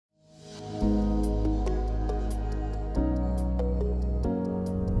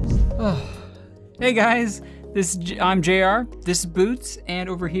Hey guys, I'm JR, this is Boots, and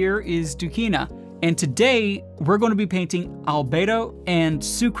over here is Dukina. And today, we're going to be painting Albedo and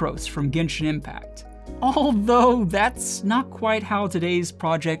Sucrose from Genshin Impact. Although that's not quite how today's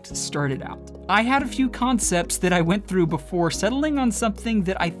project started out. I had a few concepts that I went through before settling on something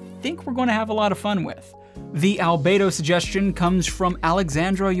that I think we're going to have a lot of fun with. The Albedo suggestion comes from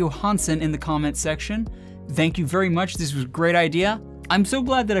Alexandra Johansson in the comments section. Thank you very much, this was a great idea. I'm so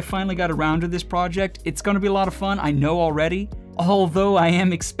glad that I finally got around to this project. It's going to be a lot of fun, I know already. Although I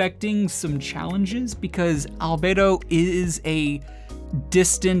am expecting some challenges because Albedo is a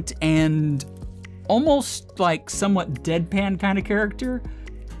distant and almost like somewhat deadpan kind of character.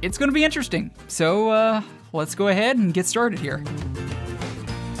 It's going to be interesting. So let's go ahead and get started here.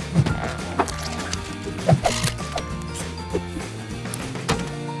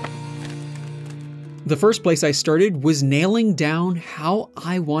 The first place I started was nailing down how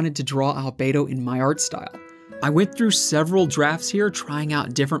I wanted to draw Albedo in my art style. I went through several drafts here trying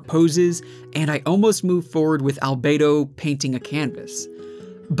out different poses, and I almost moved forward with Albedo painting a canvas.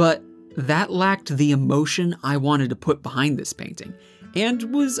 But that lacked the emotion I wanted to put behind this painting,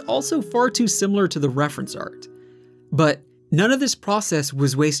 and was also far too similar to the reference art. But none of this process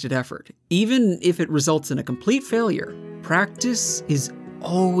was wasted effort. Even if it results in a complete failure, practice is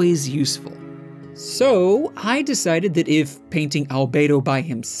always useful. So I decided that if painting Albedo by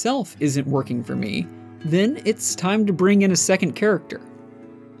himself isn't working for me, then it's time to bring in a second character.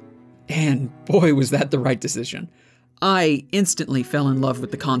 And boy, was that the right decision. I instantly fell in love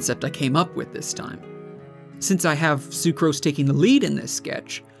with the concept I came up with this time. Since I have Sucrose taking the lead in this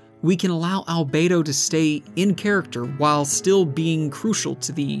sketch, we can allow Albedo to stay in character while still being crucial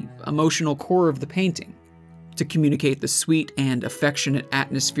to the emotional core of the painting. To communicate the sweet and affectionate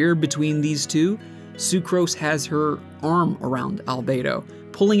atmosphere between these two, Sucrose has her arm around Albedo,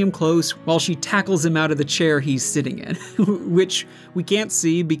 pulling him close while she tackles him out of the chair he's sitting in, which we can't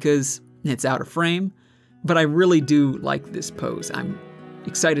see because it's out of frame, but I really do like this pose. I'm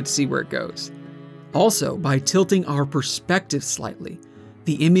excited to see where it goes. Also, by tilting our perspective slightly,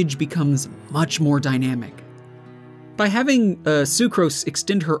 the image becomes much more dynamic. By having Sucrose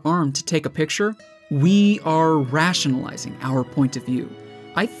extend her arm to take a picture, we are rationalizing our point of view.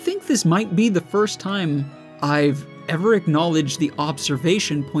 I think this might be the first time I've ever acknowledged the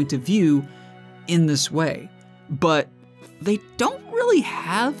observation point of view in this way. But they don't really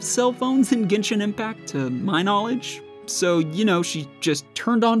have cell phones in Genshin Impact to my knowledge, so you know, she just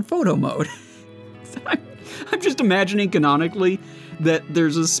turned on photo mode. I'm just imagining canonically that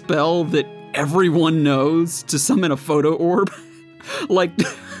there's a spell that everyone knows to summon a photo orb, like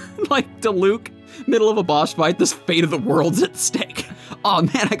Diluc. Middle of a boss fight, this fate of the world's at stake. Oh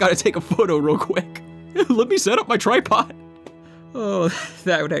man, I gotta take a photo real quick. Let me set up my tripod. Oh,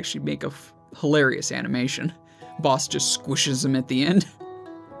 that would actually make a hilarious animation. Boss just squishes him at the end.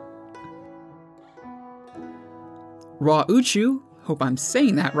 Ra Uchu, hope I'm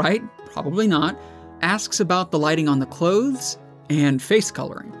saying that right, probably not, asks about the lighting on the clothes and face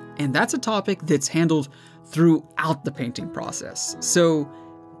coloring. And that's a topic that's handled throughout the painting process. So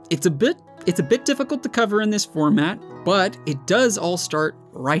it's a bit difficult to cover in this format, but it does all start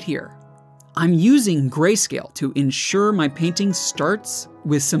right here. I'm using grayscale to ensure my painting starts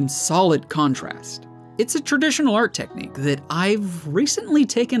with some solid contrast. It's a traditional art technique that I've recently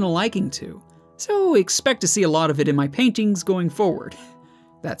taken a liking to, so expect to see a lot of it in my paintings going forward.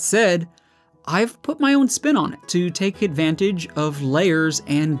 That said, I've put my own spin on it to take advantage of layers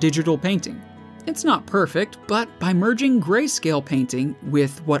and digital painting. It's not perfect, but by merging grayscale painting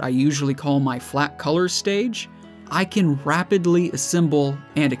with what I usually call my flat colors stage, I can rapidly assemble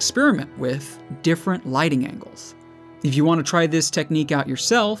and experiment with different lighting angles. If you want to try this technique out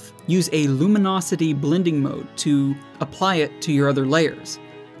yourself, use a luminosity blending mode to apply it to your other layers.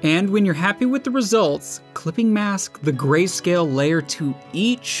 And when you're happy with the results, clipping mask the grayscale layer to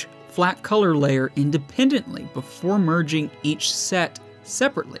each flat color layer independently before merging each set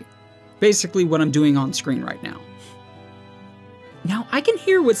separately. Basically what I'm doing on screen right now. Now I can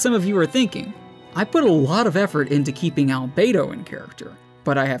hear what some of you are thinking. I put a lot of effort into keeping Albedo in character,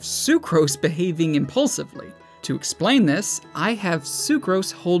 but I have Sucrose behaving impulsively. To explain this, I have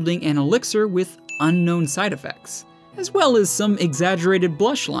Sucrose holding an elixir with unknown side effects, as well as some exaggerated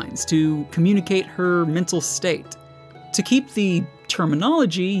blush lines to communicate her mental state. To keep the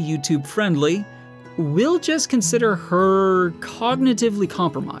terminology YouTube friendly, we'll just consider her cognitively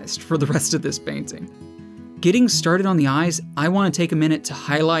compromised for the rest of this painting. Getting started on the eyes, I want to take a minute to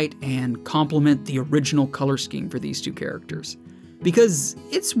highlight and complement the original color scheme for these two characters. because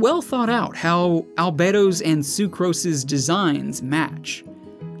it's well thought out how Albedo's and Sucrose's designs match.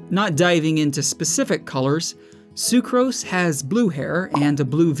 Not diving into specific colors, Sucrose has blue hair and a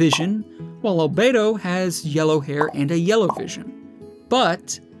blue vision, while Albedo has yellow hair and a yellow vision.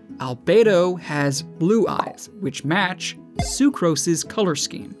 But Albedo has blue eyes, which match Sucrose's color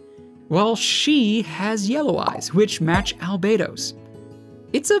scheme, while she has yellow eyes, which match Albedo's.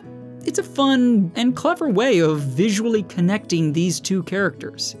 It's a fun and clever way of visually connecting these two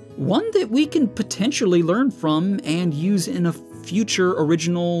characters, one that we can potentially learn from and use in a future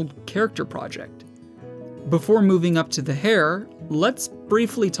original character project. Before moving up to the hair, let's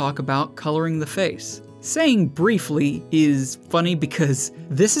briefly talk about coloring the face. Saying briefly is funny because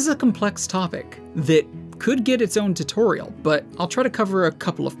this is a complex topic that could get its own tutorial, but I'll try to cover a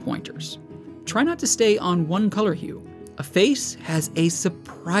couple of pointers. Try not to stay on one color hue. A face has a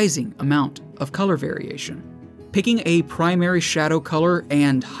surprising amount of color variation. Picking a primary shadow color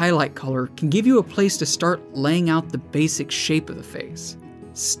and highlight color can give you a place to start laying out the basic shape of the face.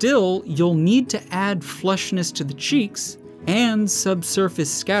 Still, you'll need to add flushness to the cheeks and subsurface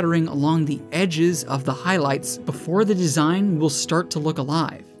scattering along the edges of the highlights before the design will start to look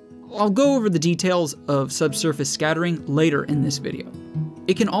alive. I'll go over the details of subsurface scattering later in this video.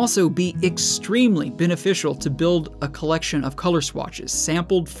 It can also be extremely beneficial to build a collection of color swatches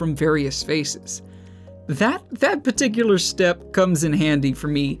sampled from various faces. That particular step comes in handy for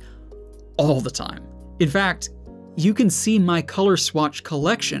me all the time. In fact, you can see my color swatch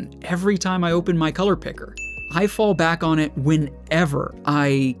collection every time I open my color picker. I fall back on it whenever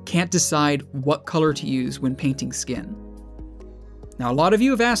I can't decide what color to use when painting skin. Now, a lot of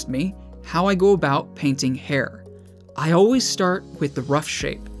you have asked me how I go about painting hair. I always start with the rough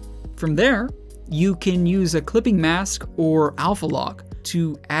shape. From there, you can use a clipping mask or alpha log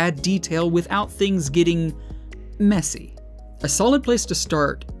to add detail without things getting messy. A solid place to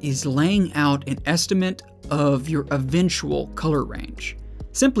start is laying out an estimate of your eventual color range.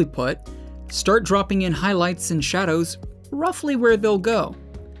 Simply put, start dropping in highlights and shadows roughly where they'll go.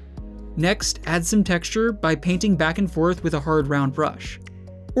 Next, add some texture by painting back and forth with a hard round brush,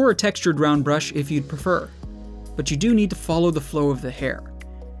 or a textured round brush if you'd prefer. But you do need to follow the flow of the hair.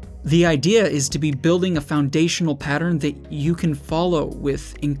 The idea is to be building a foundational pattern that you can follow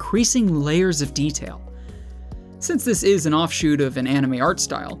with increasing layers of detail. Since this is an offshoot of an anime art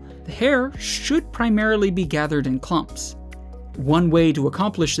style, the hair should primarily be gathered in clumps. One way to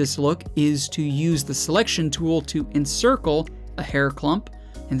accomplish this look is to use the selection tool to encircle a hair clump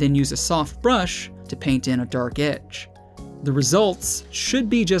and then use a soft brush to paint in a dark edge. The results should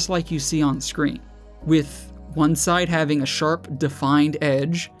be just like you see on screen, with one side having a sharp, defined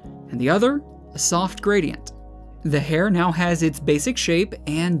edge, and the other a soft gradient. The hair now has its basic shape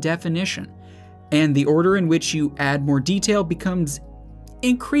and definition, and the order in which you add more detail becomes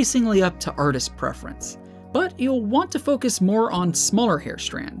increasingly up to artist preference. But you'll want to focus more on smaller hair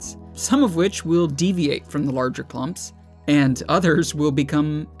strands, some of which will deviate from the larger clumps, and others will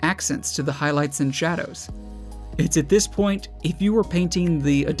become accents to the highlights and shadows. It's at this point, if you were painting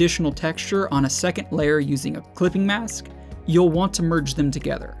the additional texture on a second layer using a clipping mask, you'll want to merge them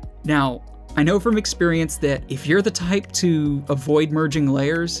together. Now, I know from experience that if you're the type to avoid merging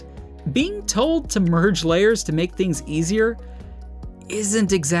layers, being told to merge layers to make things easier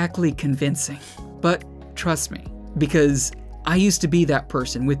isn't exactly convincing. But trust me, because I used to be that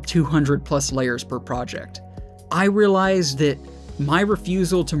person with 200+ layers per project. I realized that my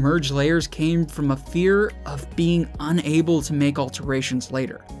refusal to merge layers came from a fear of being unable to make alterations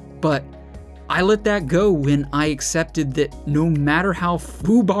later. But I let that go when I accepted that no matter how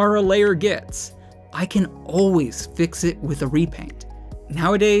foobar a layer gets, I can always fix it with a repaint.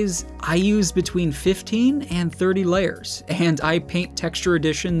 Nowadays, I use between 15 and 30 layers, and I paint texture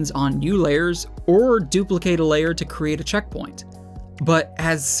additions on new layers or duplicate a layer to create a checkpoint. But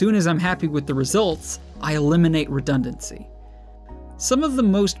as soon as I'm happy with the results, I eliminate redundancy. Some of the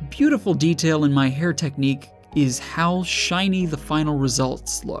most beautiful detail in my hair technique is how shiny the final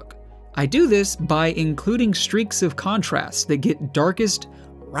results look. I do this by including streaks of contrast that get darkest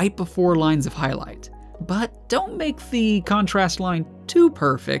right before lines of highlight. But don't make the contrast line too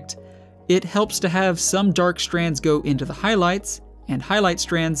perfect. It helps to have some dark strands go into the highlights and highlight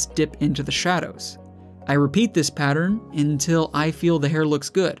strands dip into the shadows. I repeat this pattern until I feel the hair looks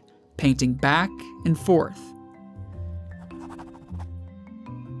good, painting back and forth.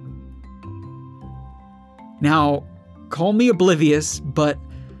 Now, call me oblivious, but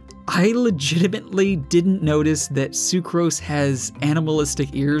I legitimately didn't notice that Sucrose has animalistic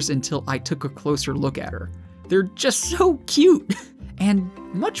ears until I took a closer look at her. They're just so cute, and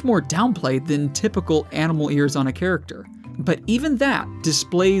much more downplayed than typical animal ears on a character. But even that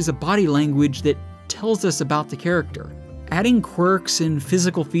displays a body language that tells us about the character. Adding quirks and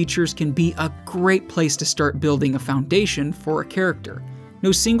physical features can be a great place to start building a foundation for a character.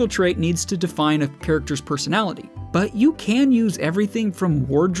 No single trait needs to define a character's personality, but you can use everything from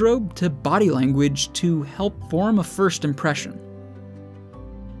wardrobe to body language to help form a first impression.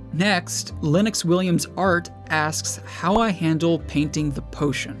 Next, Lennox Williams Art asks how I handle painting the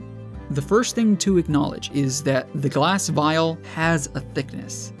potion. The first thing to acknowledge is that the glass vial has a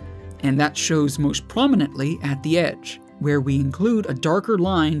thickness, and that shows most prominently at the edge, where we include a darker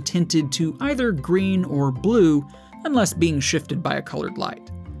line tinted to either green or blue unless being shifted by a colored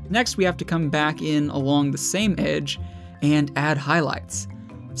light. Next, we have to come back in along the same edge and add highlights,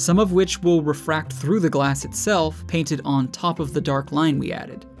 some of which will refract through the glass itself, painted on top of the dark line we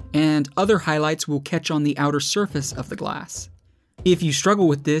added, and other highlights will catch on the outer surface of the glass. If you struggle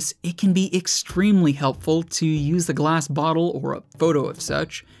with this, it can be extremely helpful to use a glass bottle or a photo of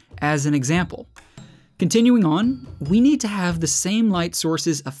such as an example. Continuing on, we need to have the same light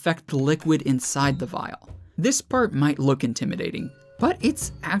sources affect the liquid inside the vial. This part might look intimidating, but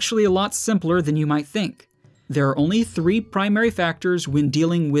it's actually a lot simpler than you might think. There are only 3 primary factors when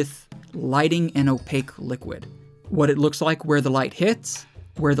dealing with lighting an opaque liquid: what it looks like where the light hits,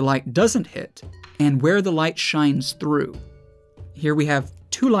 where the light doesn't hit, and where the light shines through. Here we have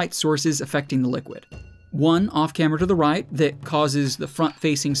 2 light sources affecting the liquid. One off camera to the right that causes the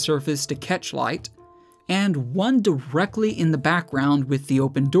front-facing surface to catch light, and one directly in the background with the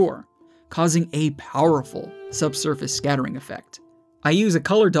open door, causing a powerful subsurface scattering effect. I use a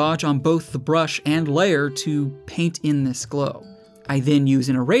color dodge on both the brush and layer to paint in this glow. I then use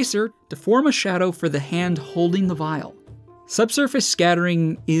an eraser to form a shadow for the hand holding the vial. Subsurface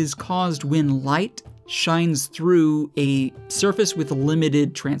scattering is caused when light shines through a surface with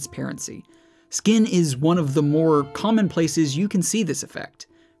limited transparency. Skin is one of the more common places you can see this effect.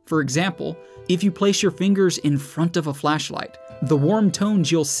 For example, if you place your fingers in front of a flashlight, the warm tones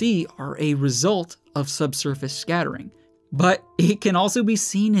you'll see are a result of subsurface scattering. But it can also be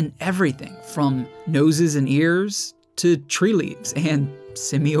seen in everything from noses and ears to tree leaves and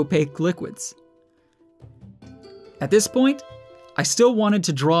semi-opaque liquids. At this point, I still wanted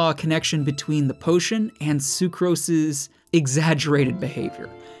to draw a connection between the potion and Sucrose's exaggerated behavior,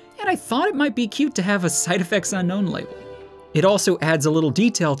 and I thought it might be cute to have a side effects unknown label. It also adds a little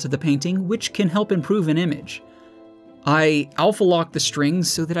detail to the painting, which can help improve an image. I alpha locked the strings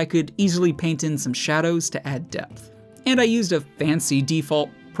so that I could easily paint in some shadows to add depth. And I used a fancy default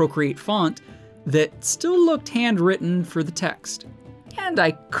Procreate font that still looked handwritten for the text. And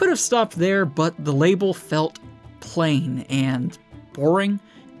I could have stopped there, but the label felt plain and boring,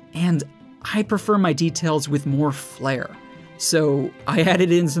 and I prefer my details with more flair. So I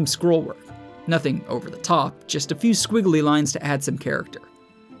added in some scroll work. Nothing over the top, just a few squiggly lines to add some character.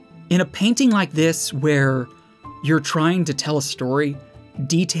 In a painting like this, where you're trying to tell a story,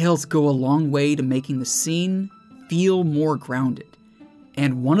 details go a long way to making the scene feel more grounded.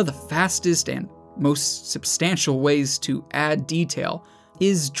 And one of the fastest and most substantial ways to add detail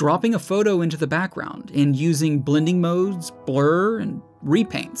is dropping a photo into the background and using blending modes, blur, and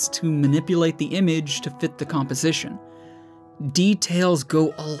repaints to manipulate the image to fit the composition. Details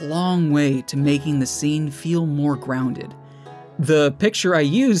go a long way to making the scene feel more grounded. The picture I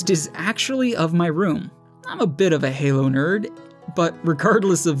used is actually of my room. I'm a bit of a Halo nerd, but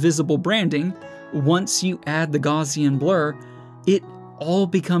regardless of visible branding, once you add the Gaussian blur, it all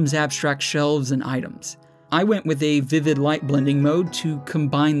becomes abstract shelves and items. I went with a vivid light blending mode to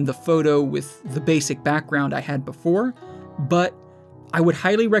combine the photo with the basic background I had before, but I would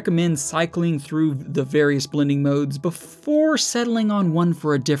highly recommend cycling through the various blending modes before settling on one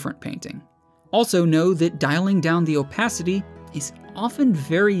for a different painting. Also know that dialing down the opacity is often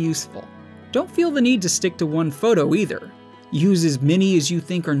very useful. Don't feel the need to stick to one photo either. Use as many as you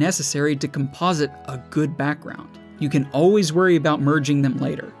think are necessary to composite a good background. You can always worry about merging them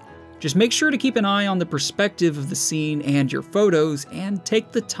later. Just make sure to keep an eye on the perspective of the scene and your photos, and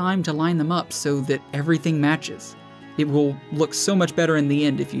take the time to line them up so that everything matches. It will look so much better in the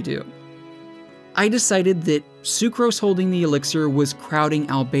end if you do. I decided that Sucrose holding the elixir was crowding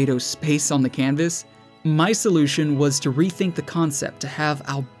Albedo's space on the canvas. My solution was to rethink the concept to have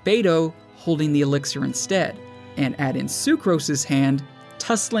Albedo holding the elixir instead, and add in Sucrose's hand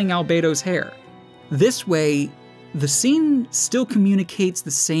tussling Albedo's hair. This way, the scene still communicates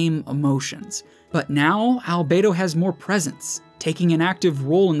the same emotions, but now Albedo has more presence, taking an active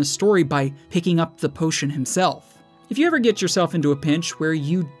role in the story by picking up the potion himself. If you ever get yourself into a pinch where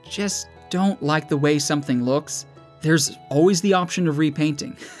you just don't like the way something looks, there's always the option of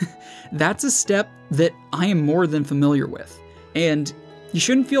repainting. That's a step that I am more than familiar with, and you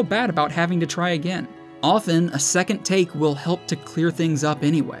shouldn't feel bad about having to try again. Often, a second take will help to clear things up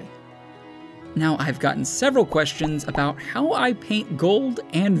anyway. Now, I've gotten several questions about how I paint gold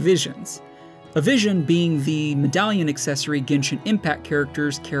and visions. A vision being the medallion accessory Genshin Impact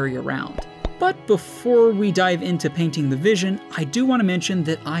characters carry around. But before we dive into painting the vision, I do want to mention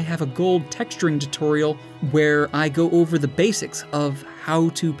that I have a gold texturing tutorial where I go over the basics of how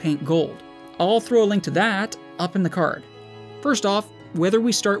to paint gold. I'll throw a link to that up in the card. First off, whether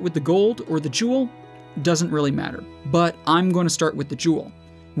we start with the gold or the jewel doesn't really matter, but I'm going to start with the jewel.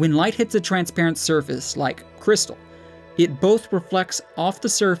 When light hits a transparent surface, like crystal, it both reflects off the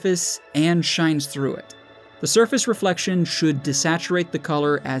surface and shines through it. The surface reflection should desaturate the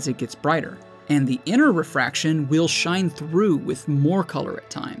color as it gets brighter, and the inner refraction will shine through with more color at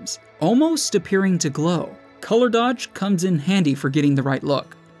times, almost appearing to glow. Color dodge comes in handy for getting the right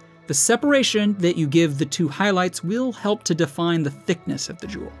look. The separation that you give the two highlights will help to define the thickness of the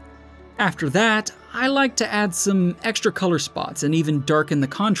jewel. After that, I like to add some extra color spots and even darken the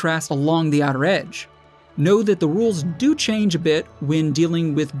contrast along the outer edge. Know that the rules do change a bit when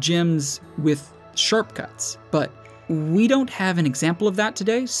dealing with gems with sharp cuts, but we don't have an example of that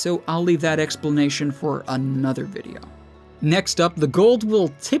today, so I'll leave that explanation for another video. Next up, the gold will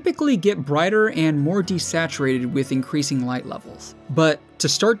typically get brighter and more desaturated with increasing light levels. But to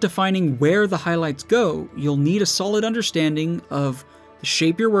start defining where the highlights go, you'll need a solid understanding of the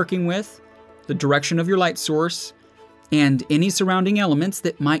shape you're working with, the direction of your light source, and any surrounding elements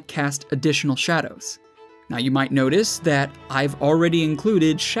that might cast additional shadows. Now you might notice that I've already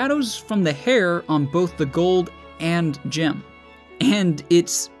included shadows from the hair on both the gold and gem. And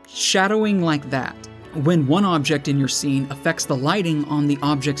it's shadowing like that. When one object in your scene affects the lighting on the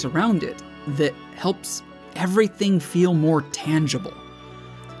objects around it, that helps everything feel more tangible.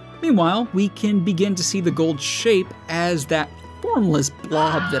 Meanwhile, we can begin to see the gold shape as that formless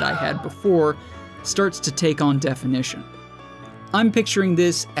blob that I had before starts to take on definition. I'm picturing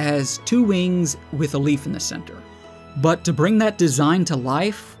this as two wings with a leaf in the center. But to bring that design to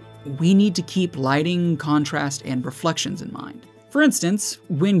life, we need to keep lighting, contrast, and reflections in mind. For instance,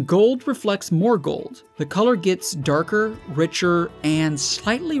 when gold reflects more gold, the color gets darker, richer, and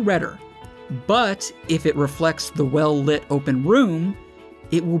slightly redder. But if it reflects the well-lit open room,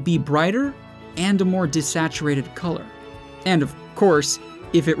 it will be brighter and a more desaturated color. And of course,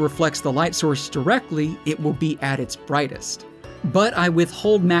 if it reflects the light source directly, it will be at its brightest. But I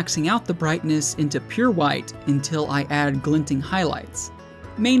withhold maxing out the brightness into pure white until I add glinting highlights,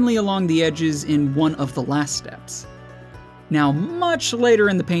 mainly along the edges in one of the last steps. Now, much later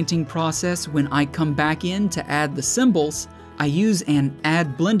in the painting process, when I come back in to add the symbols, I use an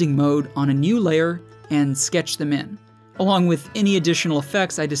add blending mode on a new layer and sketch them in, along with any additional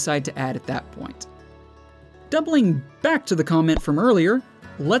effects I decide to add at that point. Doubling back to the comment from earlier,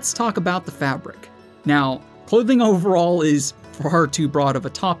 let's talk about the fabric. Now, clothing overall is far too broad of a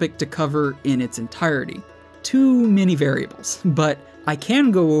topic to cover in its entirety. Too many variables, but I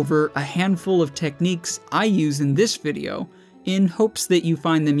can go over a handful of techniques I use in this video in hopes that you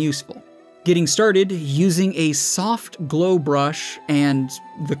find them useful. Getting started, using a soft glow brush and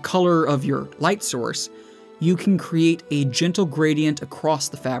the color of your light source, you can create a gentle gradient across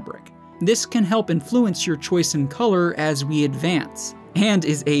the fabric. This can help influence your choice in color as we advance, and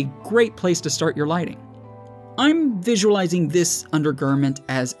is a great place to start your lighting. I'm visualizing this undergarment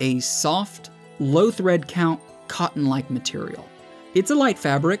as a soft, low thread count, cotton-like material. It's a light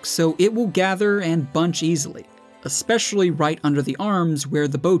fabric, so it will gather and bunch easily, especially right under the arms where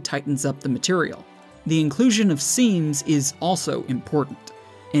the bow tightens up the material. The inclusion of seams is also important,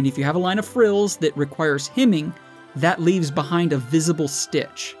 and if you have a line of frills that requires hemming, that leaves behind a visible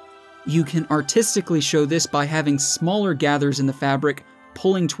stitch. You can artistically show this by having smaller gathers in the fabric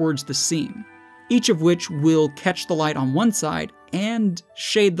pulling towards the seam, each of which will catch the light on one side and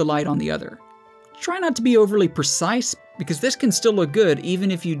shade the light on the other. Try not to be overly precise, because this can still look good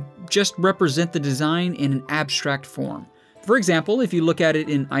even if you just represent the design in an abstract form. For example, if you look at it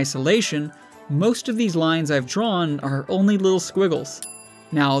in isolation, most of these lines I've drawn are only little squiggles.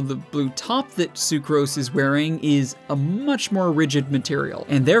 Now, the blue top that Sucrose is wearing is a much more rigid material,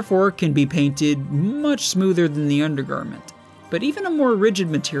 and therefore can be painted much smoother than the undergarment. But even a more rigid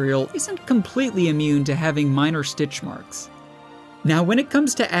material isn't completely immune to having minor stitch marks. Now, when it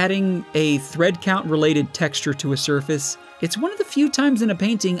comes to adding a thread count related texture to a surface, it's one of the few times in a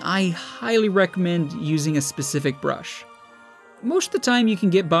painting I highly recommend using a specific brush. Most of the time you can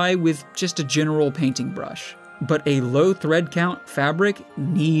get by with just a general painting brush, but a low thread count fabric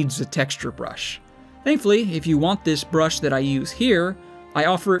needs a texture brush. Thankfully, if you want this brush that I use here, I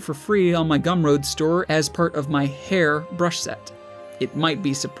offer it for free on my Gumroad store as part of my hair brush set. It might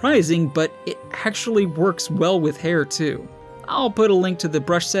be surprising, but it actually works well with hair too. I'll put a link to the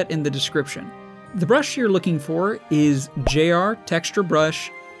brush set in the description. The brush you're looking for is JR Texture Brush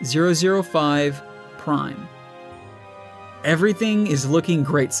 005 Prime. Everything is looking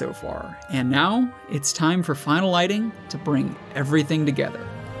great so far, and now it's time for final lighting to bring everything together.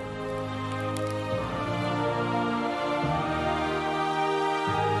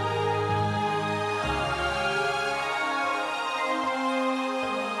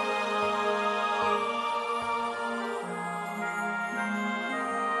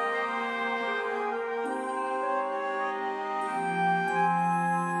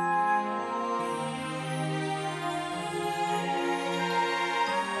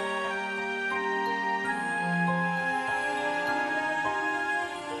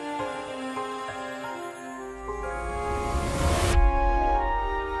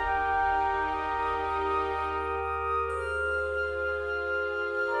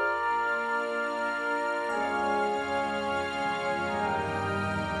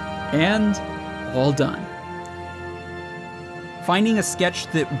 And all done. Finding a sketch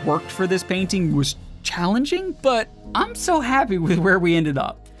that worked for this painting was challenging, but I'm so happy with where we ended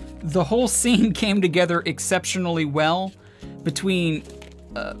up. The whole scene came together exceptionally well between,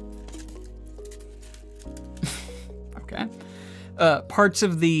 parts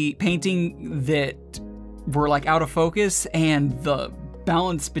of the painting that were like out of focus and the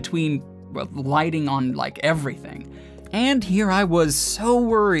balance between lighting on like everything. And here I was so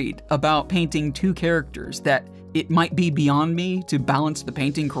worried about painting two characters that it might be beyond me to balance the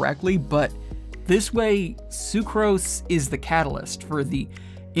painting correctly, but this way, Sucrose is the catalyst for the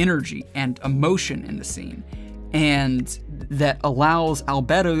energy and emotion in the scene, and that allows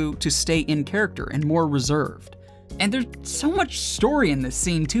Albedo to stay in character and more reserved. And there's so much story in this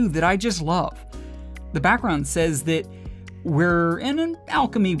scene too that I just love. The background says that we're in an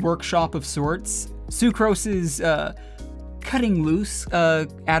alchemy workshop of sorts. Sucrose's cutting loose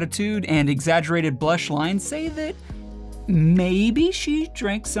attitude and exaggerated blush lines say that maybe she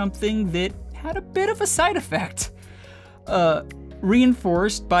drank something that had a bit of a side effect.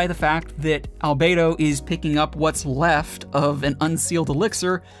 Reinforced by the fact that Albedo is picking up what's left of an unsealed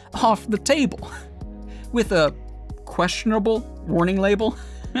elixir off the table with a questionable warning label.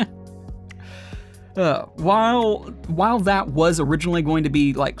 While that was originally going to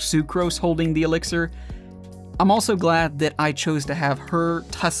be like Sucrose holding the elixir, I'm also glad that I chose to have her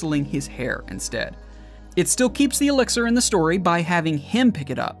tussling his hair instead. It still keeps the elixir in the story by having him pick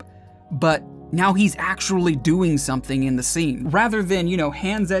it up, but now he's actually doing something in the scene, rather than, you know,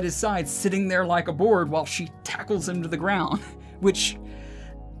 hands at his side sitting there like a board while she tackles him to the ground, which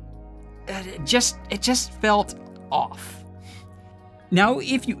it just felt off. Now,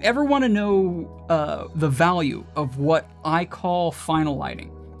 if you ever want to know the value of what I call final lighting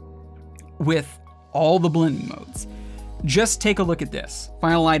with all the blending modes, just take a look at this.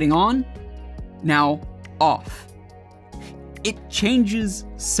 Final lighting on, now off. It changes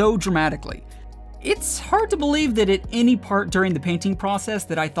so dramatically. It's hard to believe that at any part during the painting process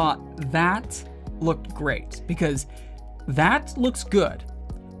that I thought that looked great, because that looks good,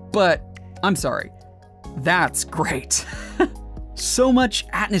 but I'm sorry, that's great. So much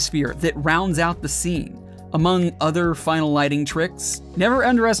atmosphere that rounds out the scene. Among other final lighting tricks, never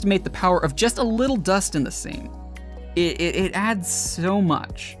underestimate the power of just a little dust in the scene. It adds so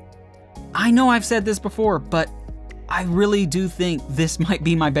much. I know I've said this before, but I really do think this might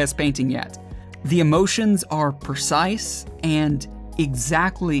be my best painting yet. The emotions are precise and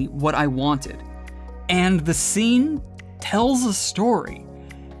exactly what I wanted. And the scene tells a story.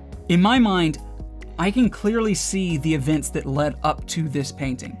 In my mind, I can clearly see the events that led up to this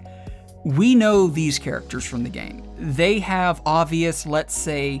painting. We know these characters from the game. They have obvious, let's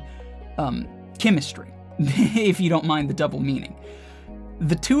say, chemistry, if you don't mind the double meaning.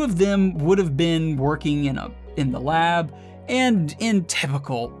 The two of them would have been working in the lab, and in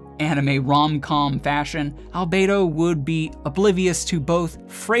typical anime rom-com fashion, Albedo would be oblivious to both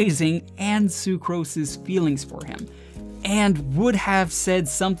phrasing and Sucrose's feelings for him, and would have said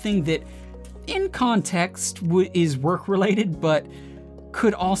something that, in context, is work-related, but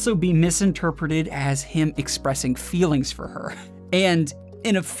could also be misinterpreted as him expressing feelings for her. And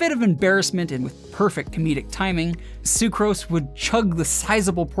in a fit of embarrassment and with perfect comedic timing, Sucrose would chug the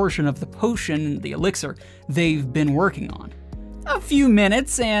sizable portion of the potion, the elixir, they've been working on. A few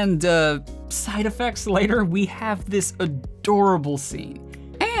minutes and side effects later, we have this adorable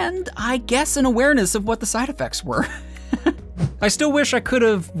scene. And I guess an awareness of what the side effects were. I still wish I could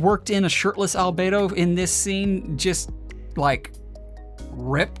have worked in a shirtless Albedo in this scene, just like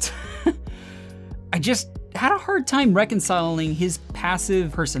ripped. had a hard time reconciling his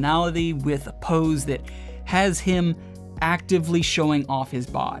passive personality with a pose that has him actively showing off his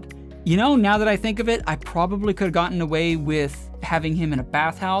bod. You know, now that I think of it, I probably could have gotten away with having him in a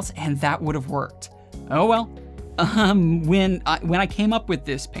bathhouse and that would have worked. Oh well. When I came up with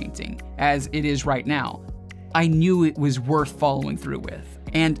this painting, as it is right now, I knew it was worth following through with.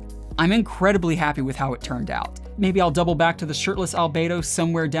 And I'm incredibly happy with how it turned out. Maybe I'll double back to the shirtless Albedo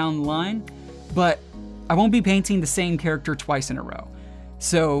somewhere down the line, but I won't be painting the same character twice in a row.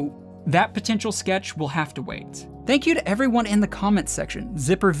 So that potential sketch will have to wait. Thank you to everyone in the comments section.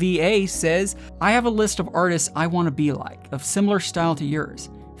 Zipper VA says, I have a list of artists I want to be like, of similar style to yours.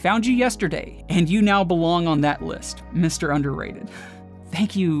 Found you yesterday, and you now belong on that list, Mr. Underrated.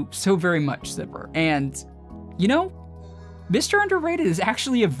 Thank you so very much, Zipper. And, you know, Mr. Underrated is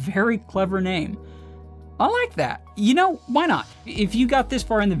actually a very clever name. I like that. You know, why not? If you got this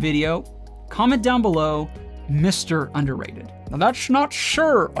far in the video, comment down below, Mr. Underrated. Now that's not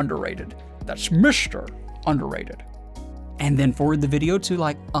Sir Underrated, that's Mr. Underrated. And then forward the video to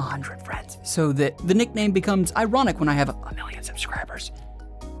like 100 friends so that the nickname becomes ironic when I have a million subscribers,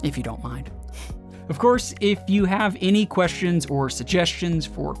 if you don't mind. Of course, if you have any questions or suggestions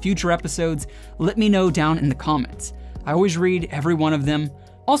for future episodes, let me know down in the comments. I always read every one of them.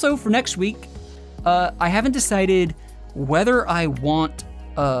 Also, for next week, I haven't decided whether I want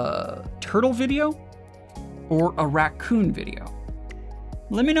a turtle video or a raccoon video.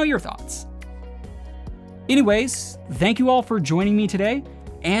 Let me know your thoughts. Anyways, thank you all for joining me today,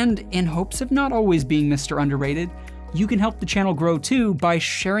 and in hopes of not always being Mr. Underrated, you can help the channel grow too by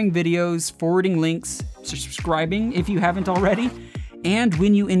sharing videos, forwarding links, subscribing if you haven't already, and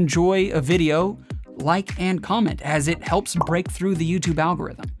when you enjoy a video, like and comment, as it helps break through the YouTube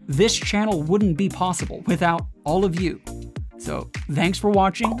algorithm. This channel wouldn't be possible without all of you. So thanks for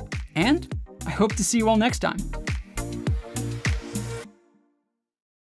watching, and I hope to see you all next time.